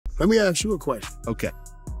Let me ask you a question. Okay.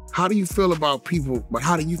 How do you feel about people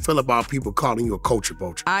calling you a culture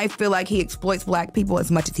vulture? I feel like he exploits black people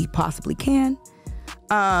as much as he possibly can.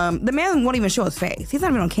 The man won't even show his face. He's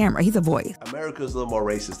not even on camera. He's a voice. America's a little more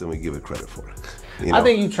racist than we give it credit for. You know? I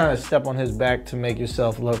think you're trying to step on his back to make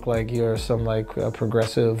yourself look like you're some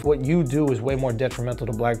progressive. What you do is way more detrimental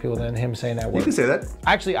to black people than him saying that word. You can say that.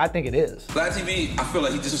 Actually, I think it is. VladTV, I feel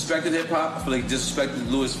like he disrespected hip hop. I feel like he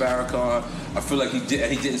disrespected Louis Farrakhan. I feel like he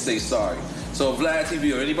didn't say sorry. So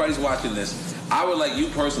VladTV or anybody's watching this, I would like you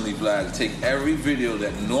personally, Vlad, to take every video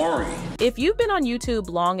that N.O.R.E. If you've been on YouTube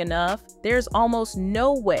long enough, there's almost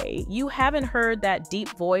no way you haven't heard that deep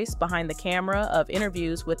voice behind the camera of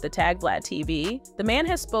interviews with the tag VladTV. The man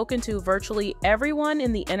has spoken to virtually everyone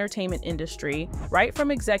in the entertainment industry, right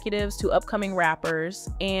from executives to upcoming rappers.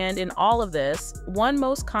 And in all of this, one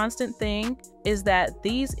most constant thing is that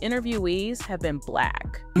these interviewees have been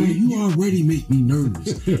black. You already make me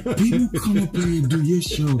nervous. People come up here and do your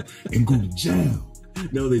show and go to jail.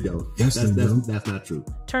 No, they don't. Yes, that's not true.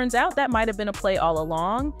 Turns out that might have been a play all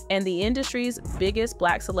along, and the industry's biggest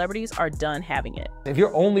black celebrities are done having it. If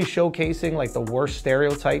you're only showcasing like the worst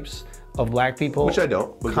stereotypes of black people, which I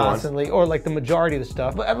don't, constantly, or like the majority of the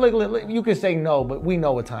stuff, but like, you can say no, but we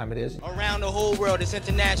know what time it is. Around the whole world, it's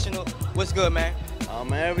international. What's good, man? Oh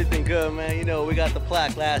man, everything good, man. You know, we got the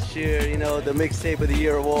plaque last year, you know, the Mixtape of the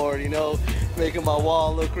Year award, you know, making my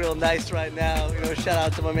wall look real nice right now. You know, shout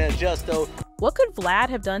out to my man Justo. What could Vlad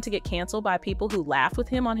have done to get canceled by people who laughed with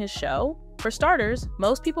him on his show? For starters,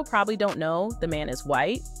 most people probably don't know the man is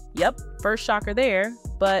white. Yep, first shocker there,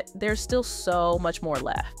 but there's still so much more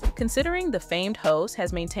left. Considering the famed host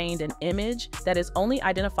has maintained an image that is only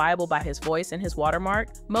identifiable by his voice and his watermark,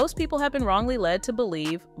 most people have been wrongly led to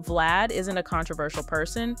believe Vlad isn't a controversial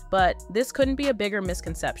person, but this couldn't be a bigger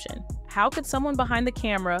misconception. How could someone behind the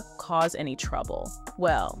camera cause any trouble?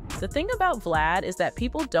 Well, the thing about Vlad is that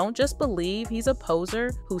people don't just believe he's a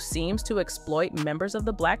poser who seems to exploit members of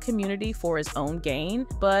the black community for his own gain,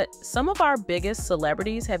 but some of our biggest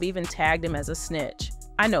celebrities have even tagged him as a snitch.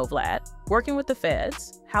 I know, Vlad, working with the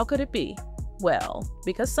feds, how could it be? Well,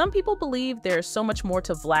 because some people believe there's so much more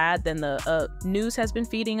to Vlad than the news has been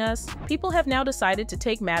feeding us, people have now decided to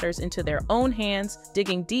take matters into their own hands,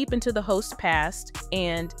 digging deep into the host's past,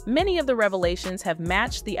 and many of the revelations have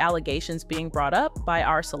matched the allegations being brought up by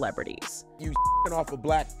our celebrities. You off of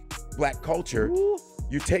black culture. Ooh.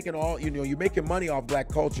 You're taking all, you're making money off black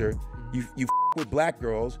culture. You with black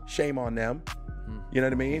girls, shame on them. You know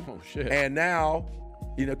what I mean? Oh, shit. And now,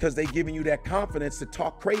 because they're giving you that confidence to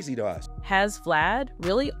talk crazy to us. Has Vlad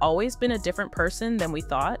really always been a different person than we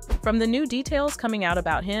thought? From the new details coming out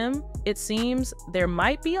about him, it seems there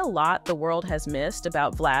might be a lot the world has missed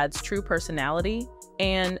about Vlad's true personality.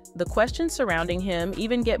 And the questions surrounding him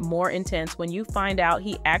even get more intense when you find out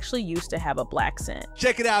he actually used to have a black scent.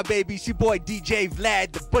 Check it out, baby. It's your boy DJ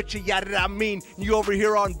Vlad, the butcher, yada I mean. You over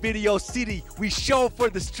here on Video City. We show for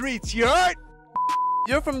the streets, you heard?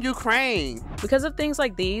 You're from Ukraine. Because of things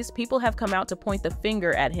like these, people have come out to point the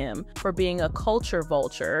finger at him for being a culture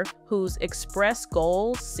vulture whose express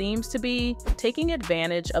goal seems to be taking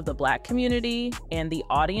advantage of the black community and the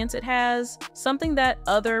audience it has, something that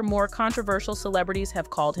other more controversial celebrities have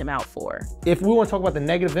called him out for. If we want to talk about the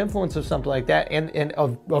negative influence of something like that and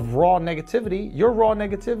of raw negativity, your raw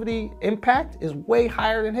negativity impact is way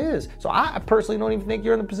higher than his. So I personally don't even think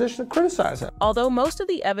you're in a position to criticize him. Although most of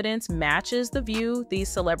the evidence matches the view these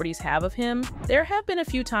celebrities have of him, there have been a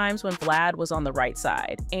few times when Vlad was on the right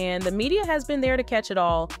side, and the media has been there to catch it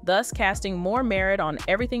all, thus casting more merit on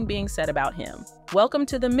everything being said about him. Welcome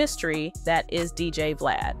to the mystery that is DJ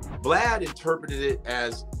Vlad. Vlad interpreted it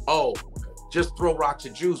as, oh, just throw rocks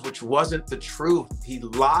at Jews, which wasn't the truth. He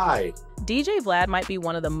lied. DJ Vlad might be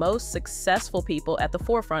one of the most successful people at the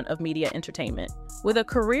forefront of media entertainment. With a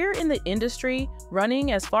career in the industry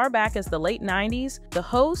running as far back as the late 90s, the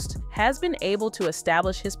host has been able to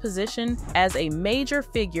establish his position as a major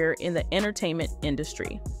figure in the entertainment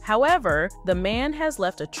industry. However, the man has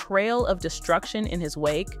left a trail of destruction in his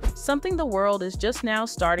wake, something the world is just now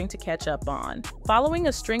starting to catch up on, following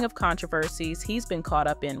a string of controversies he's been caught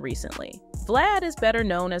up in recently. Vlad is better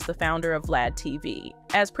known as the founder of VladTV.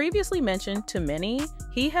 As previously mentioned to many,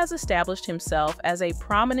 he has established himself as a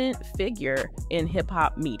prominent figure in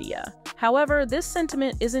hip-hop media. However, this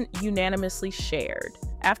sentiment isn't unanimously shared.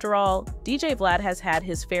 After all, DJ Vlad has had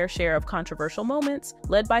his fair share of controversial moments,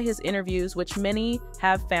 led by his interviews, which many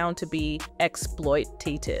have found to be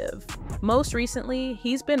exploitative. Most recently,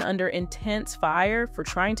 he's been under intense fire for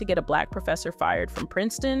trying to get a black professor fired from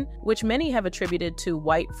Princeton, which many have attributed to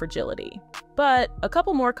white fragility. But a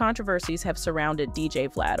couple more controversies have surrounded DJ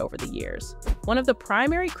Vlad over the years. One of the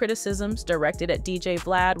primary criticisms directed at DJ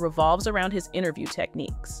Vlad revolves around his interview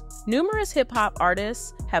techniques. Numerous hip-hop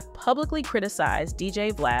artists have publicly criticized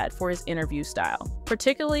DJ Vlad for his interview style,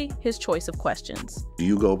 particularly his choice of questions. Do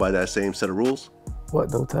you go by that same set of rules?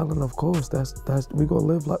 What, no telling? Of course, that's we gonna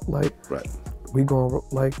live like right. We gonna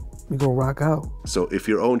rock out. So if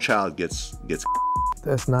your own child gets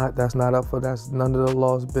that's not up for, that's none of the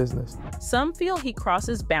law's business. Some feel he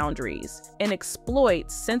crosses boundaries and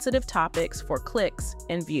exploits sensitive topics for clicks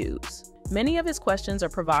and views. Many of his questions are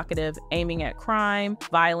provocative, aiming at crime,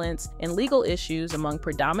 violence, and legal issues among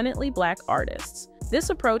predominantly Black artists. This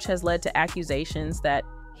approach has led to accusations that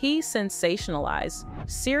he sensationalized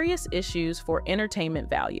serious issues for entertainment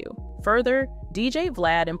value. Further, DJ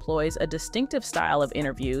Vlad employs a distinctive style of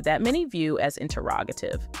interview that many view as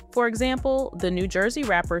interrogative. For example, the New Jersey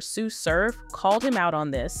rapper Sue Surf called him out on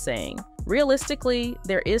this, saying, "Realistically,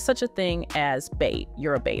 there is such a thing as bait.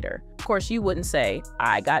 You're a baiter. Of course, you wouldn't say,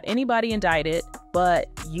 I got anybody indicted, but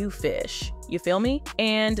you fish. You feel me?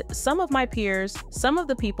 And some of my peers, some of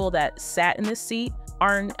the people that sat in this seat,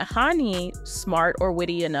 aren't smart or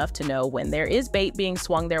witty enough to know when there is bait being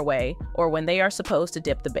swung their way or when they are supposed to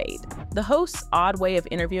dip the bait." The host's odd way of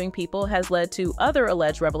interviewing people has led to other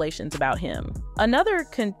alleged revelations about him. Another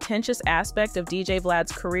contentious aspect of DJ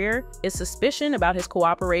Vlad's career is suspicion about his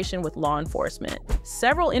cooperation with law enforcement.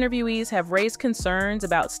 Several interviewees have raised concerns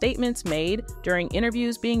about statements made during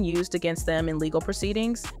interviews being used against them in legal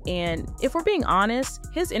proceedings, and if we're being honest,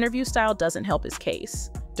 his interview style doesn't help his case.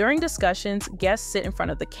 During discussions, guests sit in front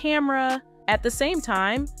of the camera. At the same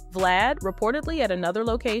time, Vlad, reportedly at another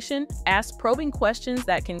location, asked probing questions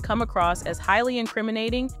that can come across as highly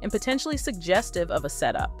incriminating and potentially suggestive of a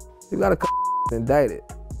setup. You got a couple indicted.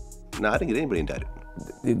 No, I didn't get anybody indicted.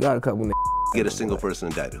 You got a couple get a single person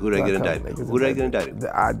indicted. Who did I get indicted? Who did I get indicted?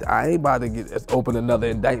 I ain't about to open another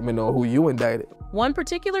indictment on who you indicted. One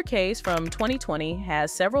particular case from 2020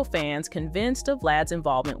 has several fans convinced of Vlad's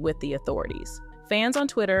involvement with the authorities. Fans on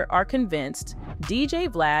Twitter are convinced DJ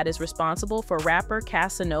Vlad is responsible for rapper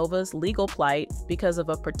Casanova's legal plight because of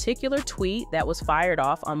a particular tweet that was fired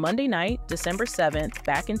off on Monday night, December 7th,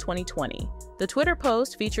 back in 2020. The Twitter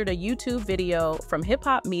post featured a YouTube video from Hip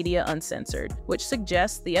Hop Media Uncensored, which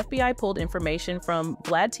suggests the FBI pulled information from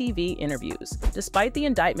VladTV interviews, despite the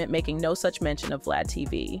indictment making no such mention of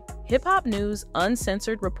VladTV. Hip Hop News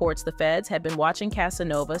Uncensored reports the feds had been watching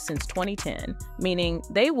Casanova since 2010, meaning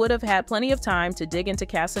they would have had plenty of time to dig into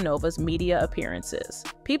Casanova's media appearances.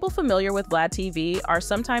 People familiar with VladTV are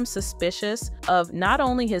sometimes suspicious of not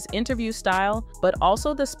only his interview style, but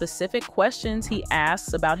also the specific questions he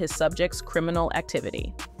asks about his subject's criminal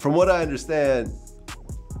activity. From what I understand,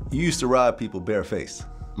 you used to rob people barefaced.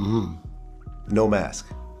 No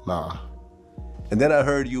mask. Nah. And then I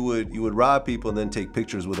heard you would rob people and then take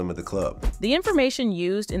pictures with them at the club. The information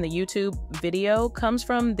used in the YouTube video comes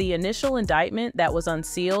from the initial indictment that was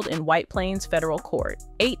unsealed in White Plains Federal Court.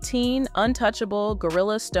 18 untouchable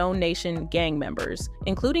Guerrilla Stone Nation gang members,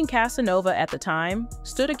 including Casanova at the time,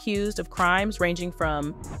 stood accused of crimes ranging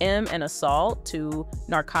from M and assault to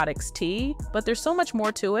narcotics T, but there's so much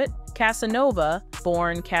more to it. Casanova,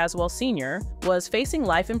 born Caswell Sr., was facing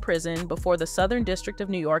life in prison before the Southern District of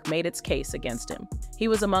New York made its case against him. He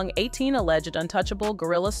was among 18 alleged untouchable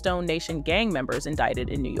Guerrilla Stone Nation gang members indicted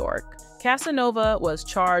in New York. Casanova was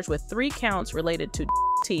charged with 3 counts related to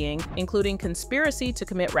teeing, including conspiracy to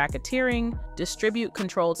commit racketeering, distribute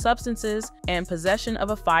controlled substances, and possession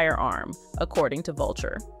of a firearm, according to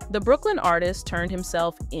Vulture. The Brooklyn artist turned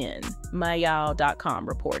himself in, Mayao.com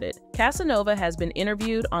reported. Casanova has been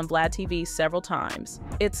interviewed on VladTV several times.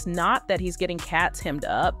 It's not that he's getting cats hemmed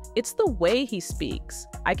up, it's the way he speaks.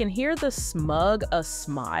 I can hear the smug a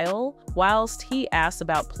smile whilst he asks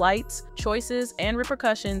about plights, choices, and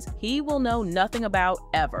repercussions he will know nothing about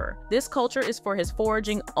ever. This culture is for his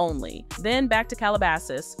foraging only. Then back to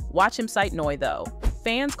Calabasas. Watch him cite N.O.R.E. though.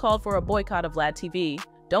 Fans called for a boycott of VladTV.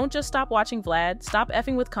 Don't just stop watching Vlad, stop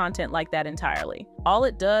effing with content like that entirely. All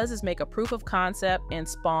it does is make a proof of concept and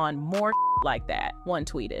spawn more like that, one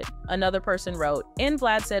tweeted. Another person wrote, "N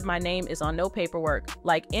Vlad said my name is on no paperwork,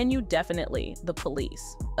 like N you definitely, the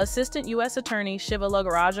police." Assistant U.S. Attorney Shiva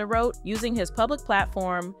Lagaraja wrote, using his public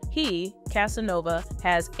platform, he, Casanova,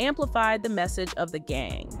 has amplified the message of the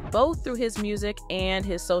gang, both through his music and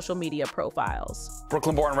his social media profiles.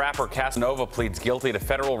 Brooklyn-born rapper Casanova pleads guilty to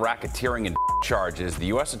federal racketeering and charges. The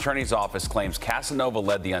U.S. Attorney's Office claims Casanova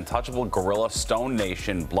led the untouchable Guerrilla Stone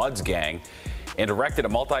Nation Bloods gang and directed a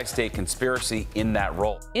multi-state conspiracy in that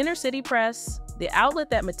role. Inner City Press, The outlet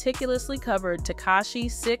that meticulously covered Tekashi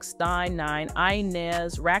 6ix9ine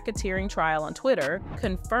Inez's racketeering trial on Twitter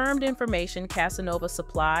confirmed information Casanova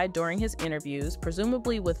supplied during his interviews,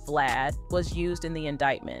 presumably with Vlad, was used in the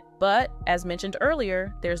indictment. But, as mentioned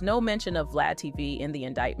earlier, there's no mention of VladTV in the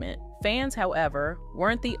indictment. Fans, however,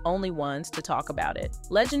 weren't the only ones to talk about it.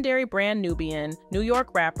 Legendary Brand Nubian, New York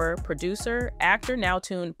rapper, producer, actor, now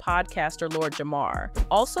tuned podcaster Lord Jamar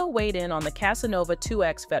also weighed in on the Casanova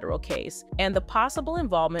 2X federal case and the possible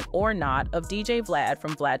involvement or not of DJ Vlad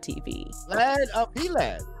from VladTV.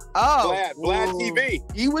 Vlad. Oh,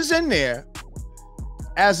 VladTV. He was in there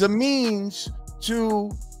as a means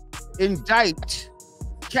to indict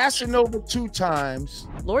Casanova 2 times.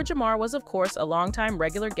 Lord Jamar was, of course, a longtime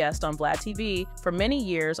regular guest on VladTV for many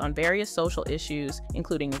years on various social issues,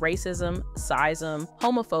 including racism, sizeism,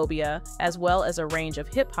 homophobia, as well as a range of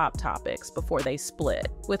hip-hop topics before they split.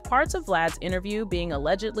 With parts of Vlad's interview being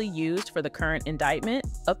allegedly used for the current indictment,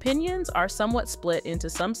 opinions are somewhat split into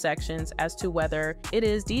some sections as to whether it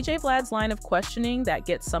is DJ Vlad's line of questioning that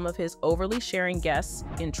gets some of his overly sharing guests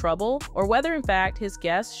in trouble, or whether in fact his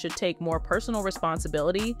guests should take more personal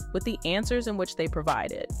responsibility with the answers in which they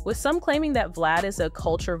provided. With some claiming that Vlad is a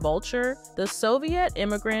culture vulture, the Soviet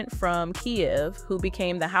immigrant from Kiev who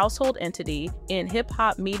became the household entity in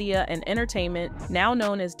hip-hop media and entertainment, now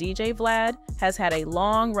known as DJ Vlad, has had a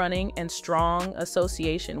long-running and strong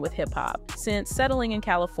association with hip-hop since settling in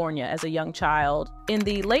California as a young child in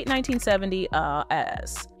the late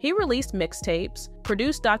 1970s. He released mixtapes,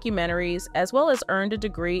 produced documentaries, as well as earned a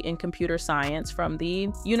degree in computer science from the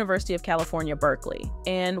University of California, Berkeley,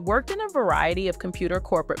 and worked in a variety of computer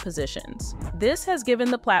corporate positions. This has given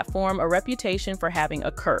the platform a reputation for having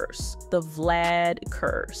a curse, the Vlad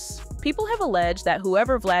curse. People have alleged that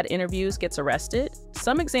whoever Vlad interviews gets arrested.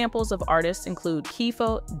 Some examples of artists include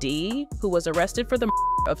Kifo D, who was arrested for the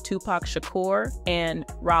murder of Tupac Shakur, and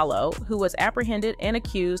Rollo, who was apprehended and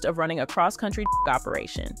accused of running a cross-country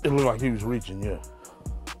operation. It looked like he was reaching, yeah.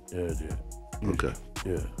 Yeah, it did. Okay.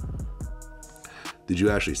 Yeah. Did you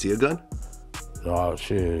actually see a gun? Oh,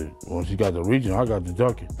 shit. Once he got the region, I got the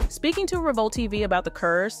ducking. Speaking to Revolt TV about the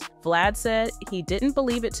curse, Vlad said he didn't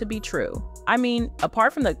believe it to be true. I mean,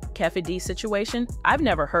 apart from the Keffi D situation, I've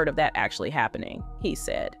never heard of that actually happening, he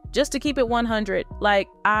said. Just to keep it 100, like,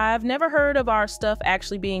 I've never heard of our stuff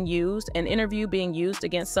actually being used, an interview being used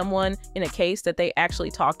against someone in a case that they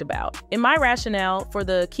actually talked about. In my rationale for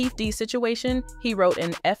the Keef D situation, he wrote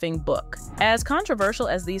an effing book. As controversial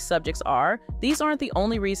as these subjects are, these aren't the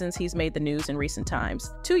only reasons he's made the news in recent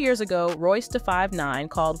times. 2 years ago, Royce da 5'9"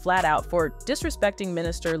 called Vlad out for disrespecting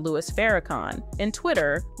Minister Louis Farrakhan, and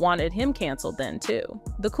Twitter wanted him canceled then too.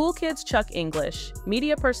 The Cool Kids Chuck English,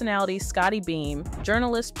 media personality Scotty Beam,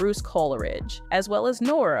 journalist Bruce Coleridge, as well as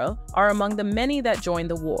N.O.R.E. are among the many that joined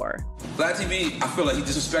the war. VladTV, I feel like he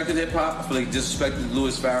disrespected hip-hop. I feel like he disrespected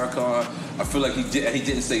Louis Farrakhan. I feel like he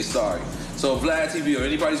didn't say sorry. So if VladTV or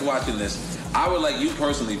anybody's watching this, I would like you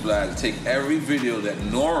personally, Vlad, to take every video that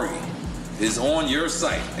N.O.R.E. is on your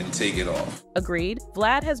site and take it off. Agreed.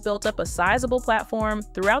 Vlad has built up a sizable platform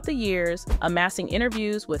throughout the years, amassing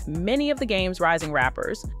interviews with many of the game's rising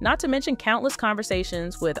rappers, not to mention countless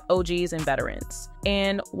conversations with OGs and veterans.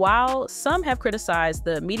 And while some have criticized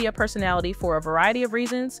the media personality for a variety of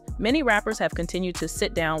reasons, many rappers have continued to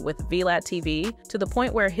sit down with VladTV to the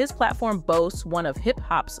point where his platform boasts one of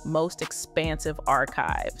hip-hop's most expansive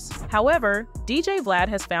archives. However, DJ Vlad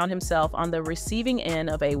has found himself on the receiving end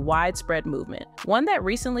of a widespread movement, one that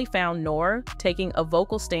recently found N.O.R.E. taking a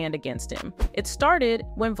vocal stand against him. It started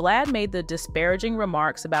when Vlad made the disparaging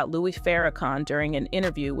remarks about Louis Farrakhan during an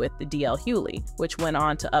interview with the D.L. Hewley, which went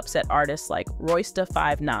on to upset artists like Royce da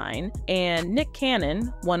 5'9" and Nick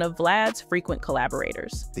Cannon, one of Vlad's frequent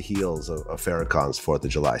collaborators. The heels of Farrakhan's 4th of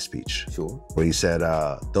July speech. Sure. Where he said,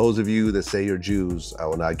 those of you that say you're Jews, I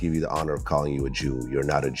will not give you the honor of calling you a Jew. You're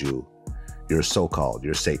not a Jew. You're so-called,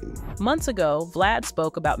 you're Satan. Months ago, Vlad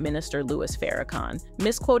spoke about Minister Louis Farrakhan,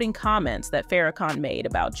 misquoting comments that Farrakhan made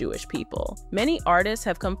about Jewish people. Many artists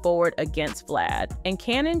have come forward against Vlad, and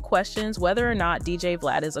Cannon questions whether or not DJ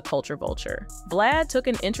Vlad is a culture vulture. Vlad took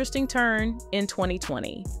an interesting turn in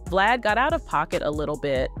 2020. Vlad got out of pocket a little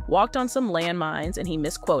bit, walked on some landmines, and he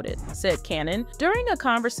misquoted, said Cannon, during a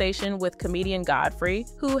conversation with comedian Godfrey,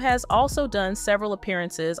 who has also done several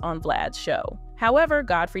appearances on Vlad's show. However,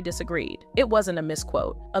 Godfrey disagreed. It wasn't a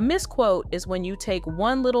misquote. A misquote is when you take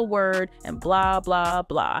one little word and blah, blah,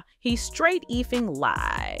 blah. He straight effing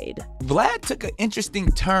lied. Vlad took an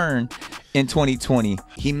interesting turn in 2020.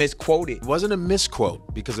 He misquoted. It wasn't a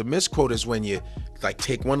misquote, because a misquote is when you like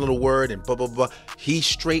take one little word and blah, blah, blah. He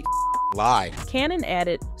straight lie. Cannon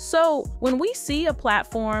added, so when we see a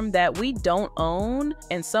platform that we don't own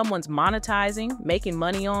and someone's monetizing, making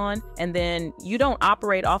money on, and then you don't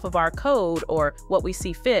operate off of our code or what we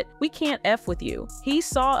see fit, we can't F with you. He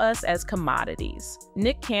saw us as commodities.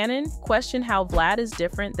 Nick Cannon questioned how Vlad is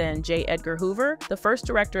different than J. Edgar Hoover, the first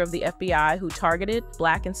director of the FBI who targeted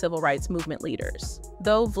Black and civil rights movement leaders.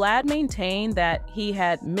 Though Vlad maintained that he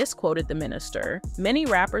had misquoted the minister, many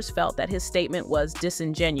rappers felt that his statement was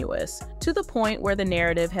disingenuous, to the point where the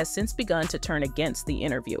narrative has since begun to turn against the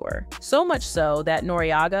interviewer. So much so that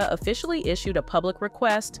Noriega officially issued a public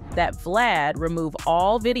request that Vlad remove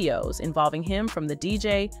all videos involving him from the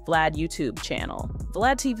DJ Vlad YouTube channel.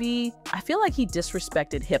 VladTV, I feel like he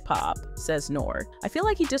disrespected hip-hop, says N.O.R.E. I feel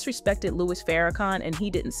like he disrespected Louis Farrakhan and he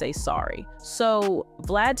didn't say sorry. So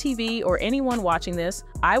VladTV or anyone watching this,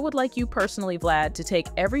 I would like you personally, Vlad, to take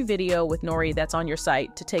every video with N.O.R.E. that's on your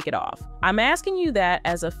site to take it off. I'm asking you that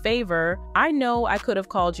as a favor. I know I could have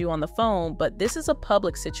called you on the phone, but this is a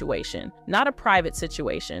public situation, not a private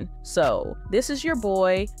situation. So this is your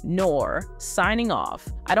boy, N.O.R.E, signing off.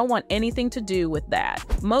 I don't want anything to do with that.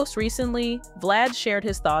 Most recently, Vlad shared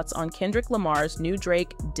his thoughts on Kendrick Lamar's new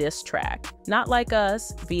Drake diss track, Not Like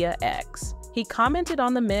Us, via X. He commented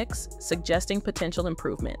on the mix, suggesting potential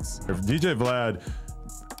improvements. If DJ Vlad,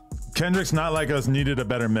 Kendrick's Not Like Us needed a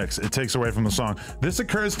better mix. It takes away from the song. This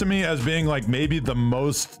occurs to me as being like maybe the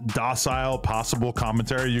most docile possible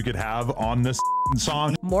commentary you could have on this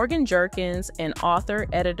song. Morgan Jerkins, an author,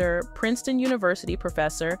 editor, Princeton University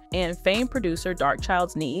professor, and famed producer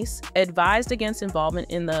Darkchild's niece, advised against involvement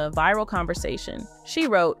in the viral conversation. She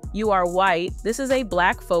wrote, "You are white. This is a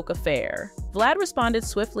black folk affair." Vlad responded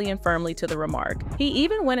swiftly and firmly to the remark. He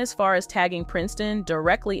even went as far as tagging Princeton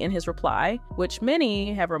directly in his reply, which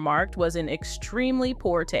many have remarked was in extremely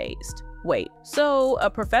poor taste. Wait, so a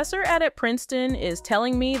professor at Princeton is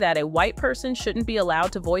telling me that a white person shouldn't be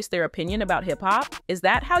allowed to voice their opinion about hip-hop? Is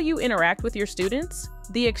that how you interact with your students?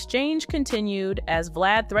 The exchange continued as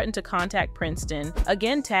Vlad threatened to contact Princeton,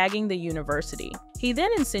 again tagging the university. He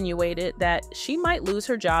then insinuated that she might lose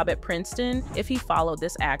her job at Princeton if he followed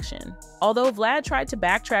this action. Although Vlad tried to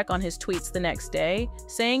backtrack on his tweets the next day,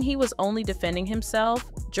 saying he was only defending himself,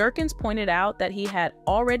 Jerkins pointed out that he had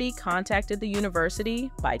already contacted the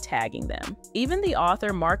university by tagging them. Even the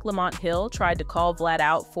author Mark Lamont Hill tried to call Vlad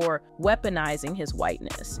out for weaponizing his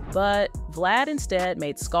whiteness, but Vlad instead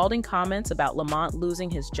made scalding comments about Lamont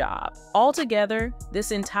losing his job. Altogether,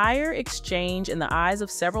 this entire exchange in the eyes of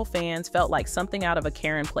several fans felt like something out of a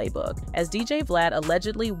Karen playbook, as DJ Vlad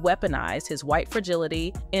allegedly weaponized his white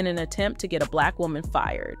fragility in an attempt to get a black woman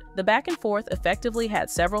fired. The back and forth effectively had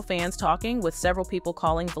several fans talking, with several people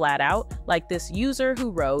calling Vlad out, like this user who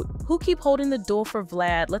wrote, "Who keep holding the door for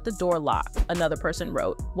Vlad? Let the door lock." Another person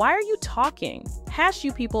wrote, "Why are you talking? Hash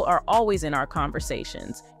you people are always in our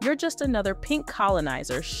conversations. You're just another pink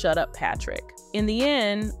colonizer, shut up Patrick." In the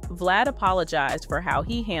end, Vlad apologized for how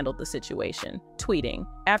he handled the situation, tweeting,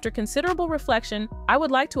 "After considerable reflection, I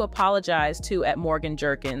would like to apologize to @Morgan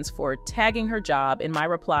Jerkins for tagging her job in my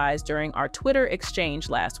replies during our Twitter exchange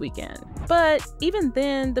last weekend." But even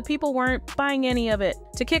then, the people weren't buying any of it.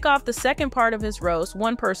 To kick off the second part of his roast,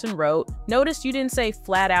 one person wrote, "Noticed you didn't say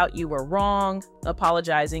flat out you were wrong.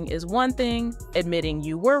 Apologizing is one thing, admitting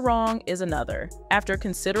you were wrong is another. After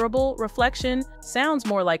considerable reflection, sounds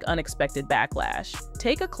more like unexpected backlash.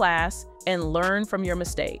 Take a class and learn from your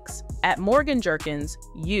mistakes. @Morgan Jerkins,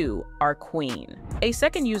 you are queen." A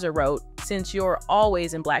second user wrote, "Since you're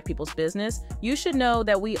always in black people's business, you should know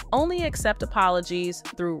that we only accept apologies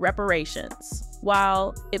through reparations."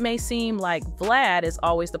 While it may seem like Vlad is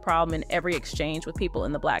always the problem in every exchange with people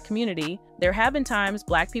in the black community, there have been times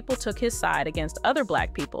black people took his side against other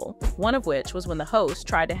black people, one of which was when the host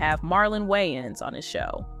tried to have Marlon Wayans on his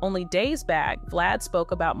show. Only days back, Vlad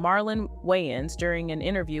spoke about Marlon Wayans during an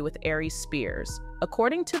interview with Aries Spears.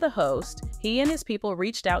 According to the host, he and his people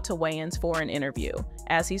reached out to Wayans for an interview,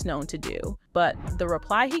 as he's known to do, but the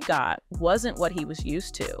reply he got wasn't what he was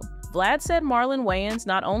used to. Vlad said Marlon Wayans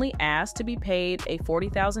not only asked to be paid a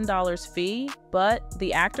 $40,000 fee, but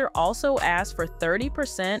the actor also asked for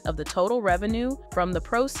 30% of the total revenue from the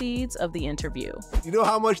proceeds of the interview. You know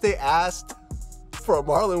how much they asked for a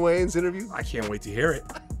Marlon Wayans interview? I can't wait to hear it.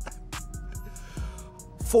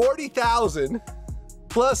 $40,000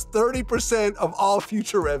 plus 30% of all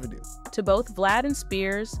future revenue. To both Vlad and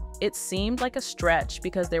Spears, it seemed like a stretch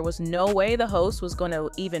because there was no way the host was going to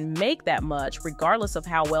even make that much, regardless of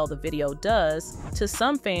how well the video does. To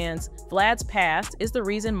some fans, Vlad's past is the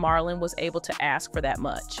reason Marlon was able to ask for that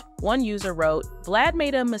much. One user wrote, "Vlad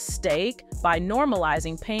made a mistake by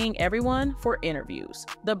normalizing paying everyone for interviews.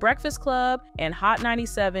 The Breakfast Club and Hot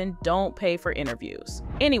 97 don't pay for interviews."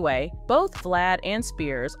 Anyway, both Vlad and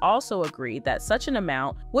Spears also agreed that such an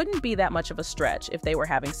amount wouldn't be that much of a stretch if they were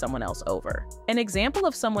having someone else over. An example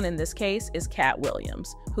of someone in this case is Katt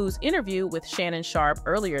Williams, whose interview with Shannon Sharpe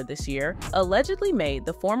earlier this year allegedly made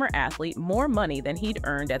the former athlete more money than he'd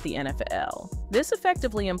earned at the NFL. This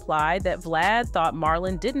effectively implied that Vlad thought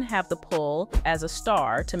Marlon didn't have the pull as a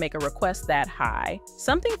star to make a request that high,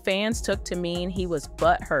 something fans took to mean he was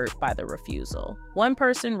butthurt by the refusal. One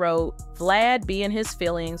person wrote, "Vlad be in his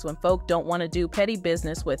feelings when folk don't want to do petty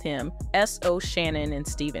business with him, S.O. Shannon and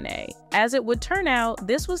Stephen A." As it would turn out,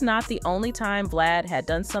 this was not the only time Vlad had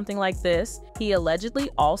done something like this. He allegedly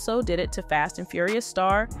also did it to Fast and Furious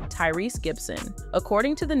star Tyrese Gibson.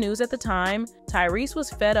 According to the news at the time, Tyrese was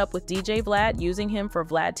fed up with DJ Vlad using him for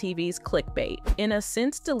VladTV's clickbait. In a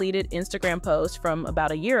since-deleted Instagram post from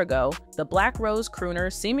about a year ago, the Black Rose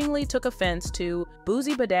crooner seemingly took offense to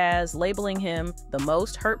Boozy Badazz labeling him the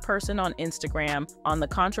most hurt person on Instagram on the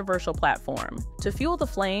controversial platform. To fuel the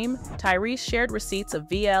flame, Tyrese shared receipts of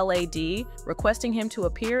VLAD requesting him to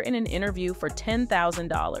appear in an interview for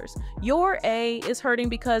 $10,000. Your A is hurting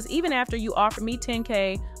because even after you offered me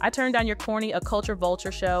 $10K, I turned down your corny A Culture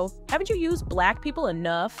Vulture show. Haven't you used black people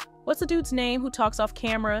enough? What's the dude's name who talks off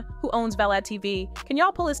camera, who owns VladTV? Can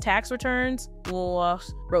y'all pull his tax returns?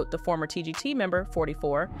 Wrote the former TGT member,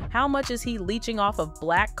 44. How much is he leeching off of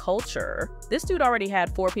black culture? This dude already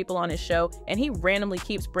had 4 people on his show, and he randomly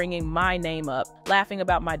keeps bringing my name up, laughing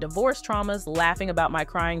about my divorce traumas, laughing about my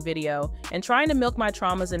crying video, and trying to milk my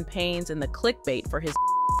traumas and pains in the clickbait for his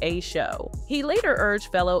A show. He later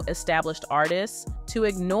urged fellow established artists to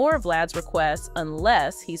ignore Vlad's requests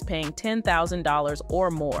unless he's paying $10,000 or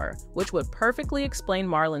more, which would perfectly explain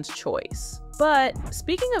Marlon's choice. But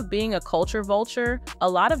speaking of being a culture vulture, a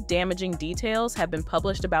lot of damaging details have been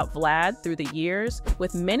published about Vlad through the years,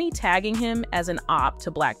 with many tagging him as an op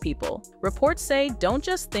to black people. Reports say don't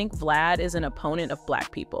just think Vlad is an opponent of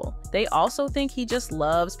black people. They also think he just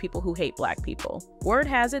loves people who hate black people. Word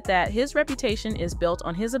has it that his reputation is built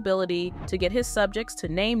on his ability to get his subjects to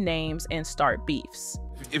name names and start beefs.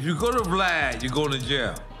 If you go to Vlad, you're going to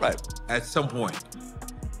jail. Right. At some point.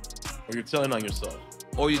 Or you're telling on yourself.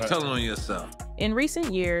 Or you're telling on yourself. In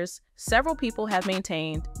recent years, several people have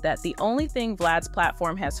maintained that the only thing Vlad's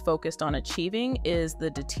platform has focused on achieving is the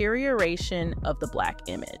deterioration of the black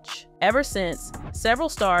image. Ever since, several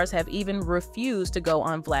stars have even refused to go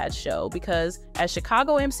on Vlad's show because, as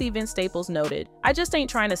Chicago MC Vince Staples noted, "I just ain't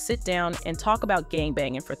trying to sit down and talk about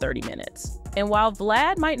gangbanging for 30 minutes. And while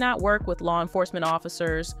Vlad might not work with law enforcement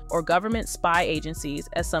officers or government spy agencies,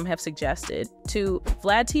 as some have suggested, to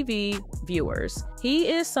VladTV viewers, he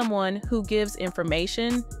is someone who gives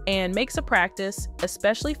information and makes a practice,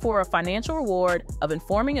 especially for a financial reward, of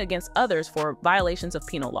informing against others for violations of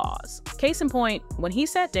penal laws. Case in point, when he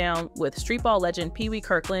sat down with streetball legend Pee Wee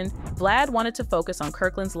Kirkland, Vlad wanted to focus on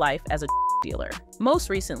Kirkland's life as a dealer. Most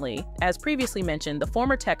recently, as previously mentioned, the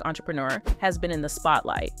former tech entrepreneur has been in the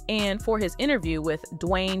spotlight, and for his interview with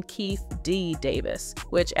Dwayne Keith D. Davis,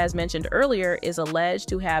 which, as mentioned earlier, is alleged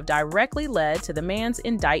to have directly led to the man's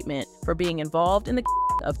indictment for being involved in the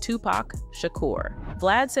of Tupac Shakur.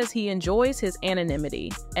 Vlad says he enjoys his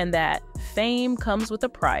anonymity and that fame comes with a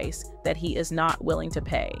price that he is not willing to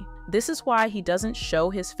pay. This is why he doesn't show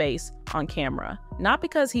his face on camera, not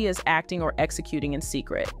because he is acting or executing in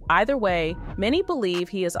secret. Either way, many believe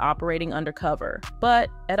he is operating undercover, but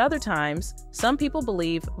at other times, some people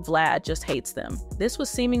believe Vlad just hates them. This was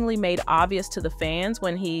seemingly made obvious to the fans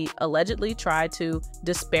when he allegedly tried to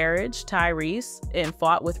disparage Tyrese and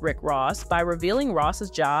fought with Rick Ross by revealing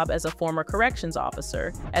Ross's job as a former corrections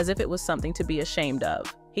officer, as if it was something to be ashamed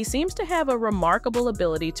of. He seems to have a remarkable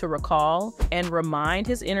ability to recall and remind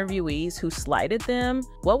his interviewees who slighted them.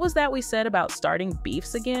 What was that we said about starting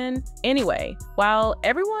beefs again? Anyway, while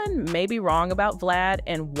everyone may be wrong about Vlad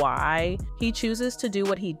and why he chooses to do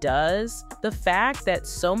what he does, the fact that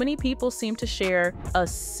so many people seem to share a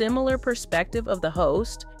similar perspective of the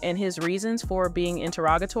host and his reasons for being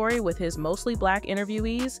interrogatory with his mostly black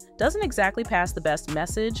interviewees doesn't exactly pass the best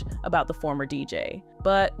message about the former DJ.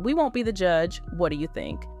 But we won't be the judge. What do you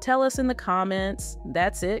think? Tell us in the comments.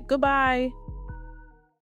 That's it. Goodbye.